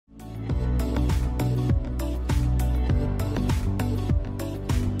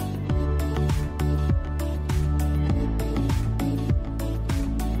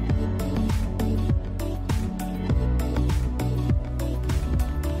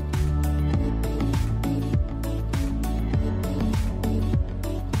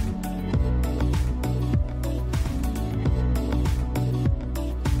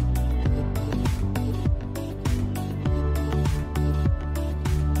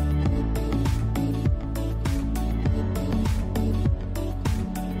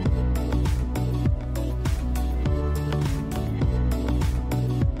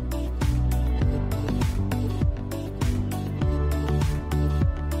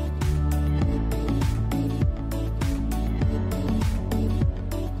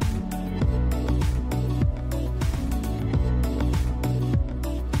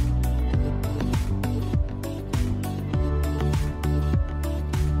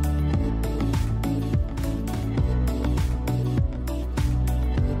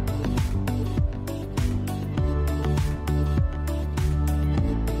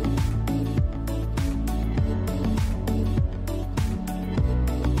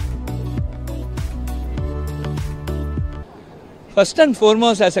First and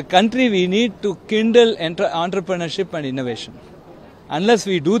foremost, as a country, we need to kindle entrepreneurship and innovation. Unless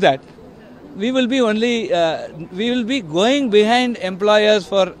we do that, we will be going behind employers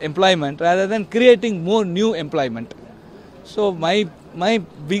for employment rather than creating more new employment. So my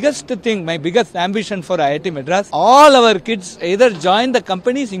biggest thing, my biggest ambition for IIT Madras, all our kids either join the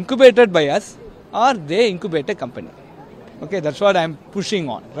companies incubated by us or they incubate a company. Okay, that's what I'm pushing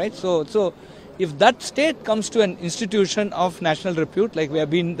on, right? So if that state comes to an institution of national repute, like we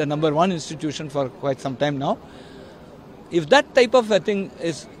have been the #1 institution for quite some time now, if that type of a thing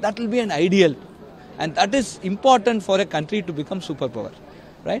is, that will be an ideal, and that is important for a country to become superpower,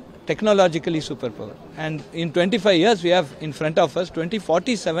 right? Technologically superpower. And in 25 years we have in front of us,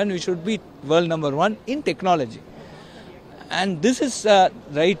 2047 we should be world #1 in technology. And this is the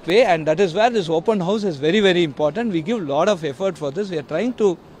right way, and that is where this open house is very, very important. We give a lot of effort for this. We are trying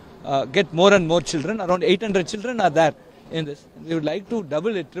to get more and more children. Around 800 children are there in this. We would like to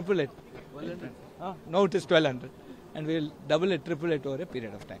double it, triple it. 1,200. Now it is 1,200. And we will double it, triple it over a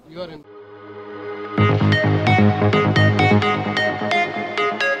period of time.